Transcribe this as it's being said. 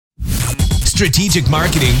Strategic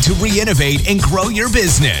marketing to re-innovate and grow your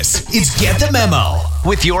business. It's Get the Memo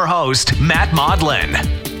with your host, Matt Maudlin.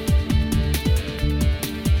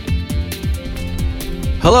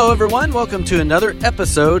 Hello, everyone. Welcome to another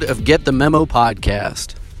episode of Get the Memo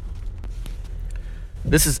podcast.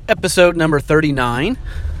 This is episode number 39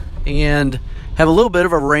 and have a little bit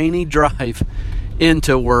of a rainy drive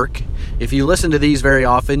into work. If you listen to these very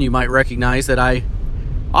often, you might recognize that I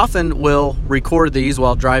often will record these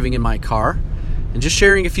while driving in my car and just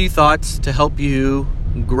sharing a few thoughts to help you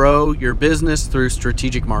grow your business through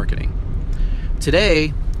strategic marketing.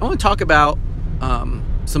 Today, I want to talk about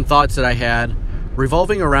some thoughts that I had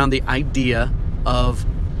revolving around the idea of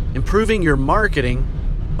improving your marketing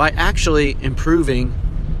by actually improving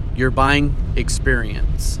your buying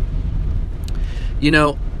experience. You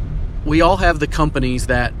know, we all have the companies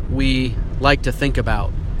that we like to think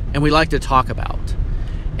about and we like to talk about.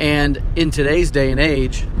 And in today's day and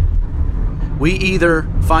age, we either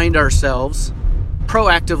find ourselves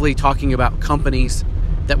proactively talking about companies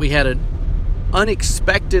that we had an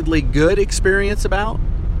unexpectedly good experience about,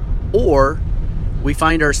 or we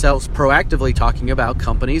find ourselves proactively talking about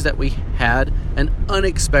companies that we had an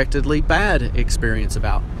unexpectedly bad experience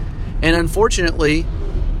about. And unfortunately,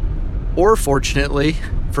 or fortunately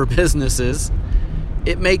for businesses,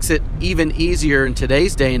 it makes it even easier in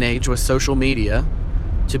today's day and age with social media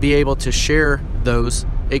to be able to share those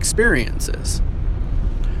experiences.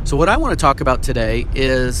 So what I want to talk about today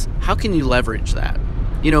is how can you leverage that?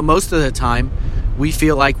 You know, most of the time we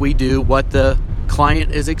feel like we do what the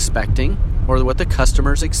client is expecting or what the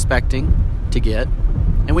customer's expecting to get,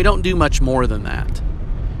 and we don't do much more than that.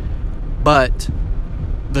 But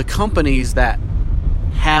the companies that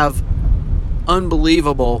have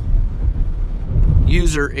unbelievable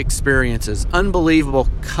user experiences, unbelievable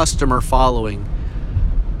customer following,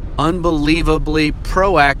 unbelievably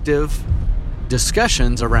proactive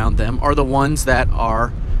discussions around them are the ones that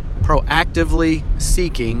are proactively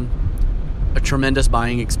seeking a tremendous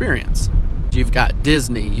buying experience. You've got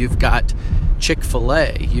Disney, you've got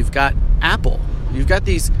Chick-fil-A, you've got Apple, you've got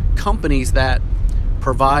these companies that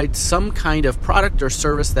provide some kind of product or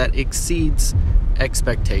service that exceeds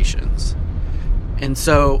expectations. And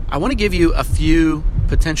so I want to give you a few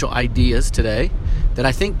potential ideas today that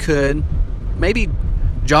I think could maybe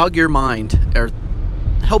jog your mind or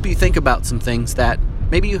help you think about some things that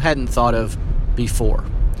maybe you hadn't thought of before.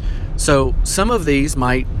 So some of these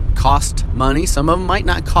might cost money, some of them might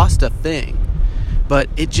not cost a thing, but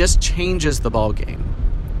it just changes the ball game.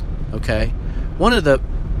 Okay? One of the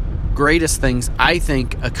greatest things I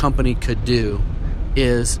think a company could do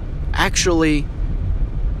is actually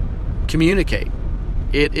communicate.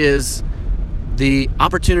 It is the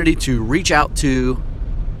opportunity to reach out to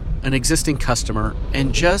an existing customer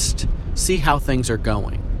and just see how things are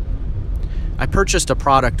going. I purchased a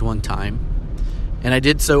product one time and I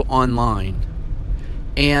did so online,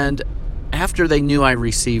 and after they knew I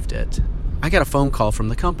received it, I got a phone call from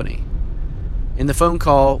the company, and the phone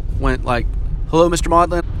call went like, "Hello, Mr.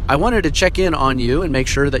 Maudlin. I wanted to check in on you and make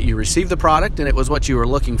sure that you received the product and it was what you were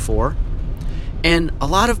looking for. And a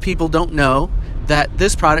lot of people don't know that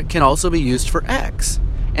this product can also be used for X.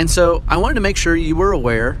 And so I wanted to make sure you were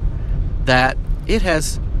aware that it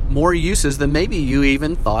has more uses than maybe you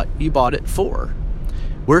even thought you bought it for.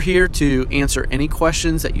 We're here to answer any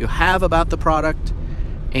questions that you have about the product,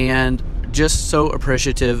 and just so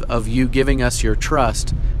appreciative of you giving us your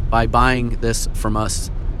trust by buying this from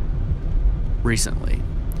us recently."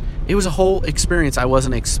 It was a whole experience I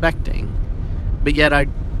wasn't expecting, but yet I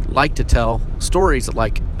like to tell stories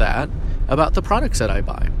like that about the products that I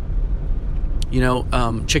buy. You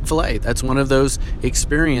know, Chick-fil-A, that's one of those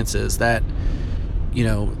experiences that, you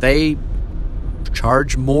know, they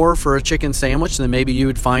charge more for a chicken sandwich than maybe you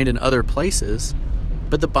would find in other places,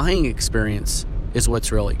 but the buying experience is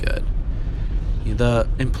what's really good. The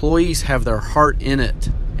employees have their heart in it,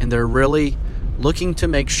 and they're really looking to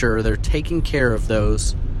make sure they're taking care of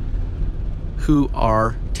those who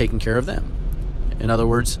are taking care of them. In other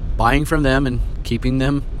words, buying from them and keeping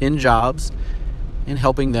them in jobs and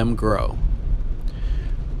helping them grow.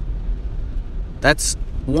 That's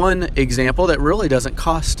one example that really doesn't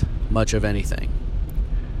cost much of anything.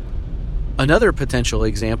 Another potential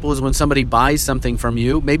example is when somebody buys something from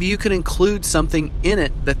you, maybe you could include something in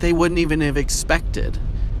it that they wouldn't even have expected.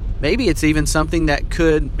 Maybe it's even something that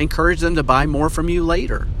could encourage them to buy more from you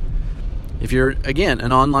later. If you're, again,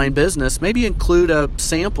 an online business, maybe include a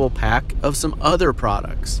sample pack of some other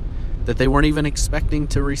products that they weren't even expecting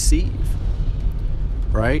to receive,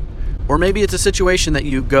 right? Or maybe it's a situation that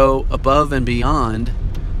you go above and beyond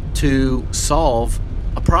to solve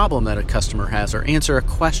a problem that a customer has or answer a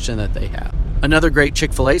question that they have. Another great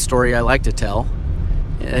Chick-fil-A story I like to tell,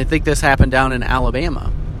 I think this happened down in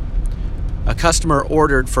Alabama. A customer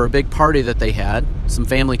ordered for a big party that they had, some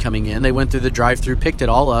family coming in. They went through the drive-thru, picked it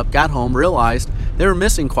all up, got home, realized they were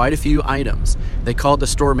missing quite a few items. They called the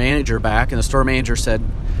store manager back, and the store manager said,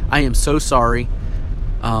 "I am so sorry,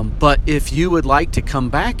 but if you would like to come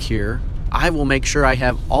back here, I will make sure I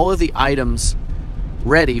have all of the items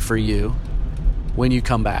ready for you when you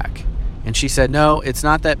come back." And she said, "No, it's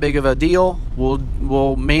not that big of a deal.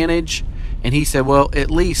 We'll manage." And he said, "Well, at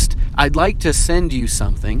least I'd like to send you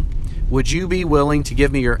something. Would you be willing to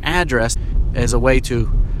give me your address as a way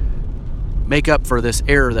to make up for this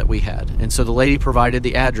error that we had?" And so the lady provided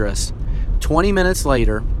the address. 20 minutes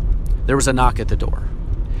later, there was a knock at the door.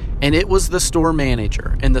 And it was the store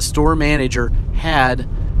manager. And the store manager had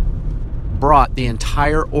brought the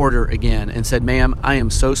entire order again and said, "Ma'am, I am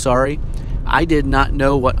so sorry. I did not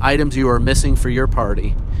know what items you are missing for your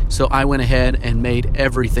party, so I went ahead and made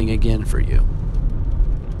everything again for you."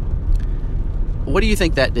 What do you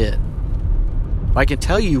think that did? I can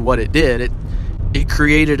tell you what it did. It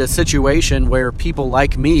created a situation where people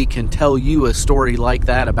like me can tell you a story like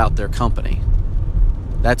that about their company.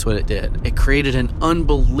 That's what it did. It created an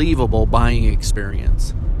unbelievable buying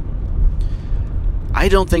experience. I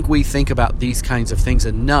don't think we think about these kinds of things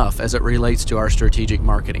enough as it relates to our strategic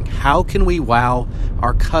marketing. How can we wow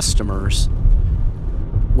our customers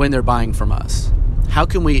when they're buying from us? How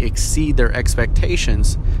can we exceed their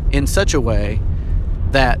expectations in such a way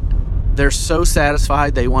that they're so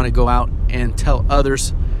satisfied they want to go out and tell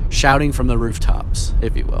others, shouting from the rooftops,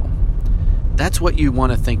 if you will? That's what you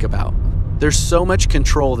want to think about. There's so much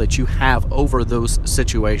control that you have over those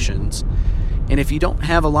situations. And if you don't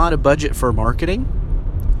have a lot of budget for marketing,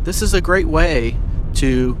 this is a great way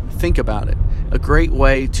to think about it. A great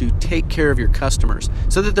way to take care of your customers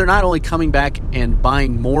so that they're not only coming back and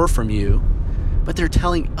buying more from you, but they're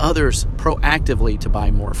telling others proactively to buy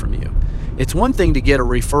more from you. It's one thing to get a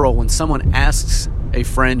referral when someone asks a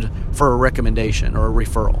friend for a recommendation or a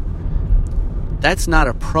referral. That's not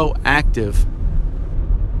a proactive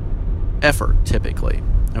effort typically,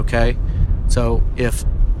 okay? So if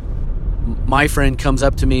my friend comes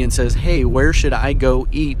up to me and says, "Hey, where should I go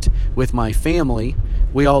eat with my family?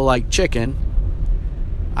 We all like chicken."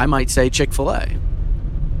 I might say Chick-fil-A.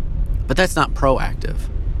 But that's not proactive.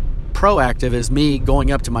 Proactive is me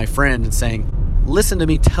going up to my friend and saying, "Listen to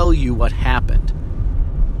me tell you what happened.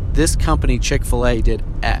 This company, Chick-fil-A, did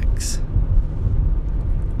X."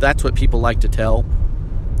 That's what people like to tell.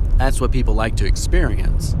 That's what people like to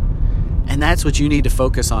experience. And that's what you need to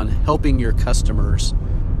focus on, helping your customers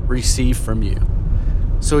receive from you.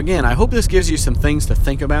 So again, I hope this gives you some things to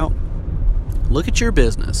think about. Look at your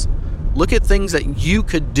business. Look at things that you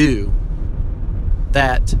could do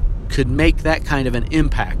that could make that kind of an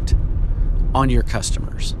impact on your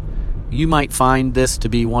customers. You might find this to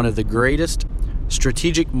be one of the greatest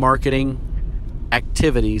strategic marketing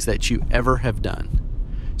activities that you ever have done.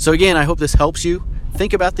 So again, I hope this helps you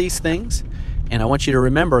think about these things. And I want you to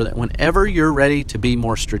remember that whenever you're ready to be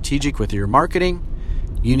more strategic with your marketing,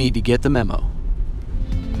 you need to get the memo.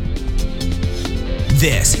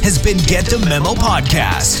 This has been Get the Memo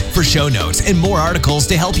Podcast. For show notes and more articles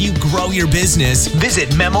to help you grow your business, visit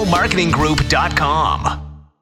memomarketinggroup.com.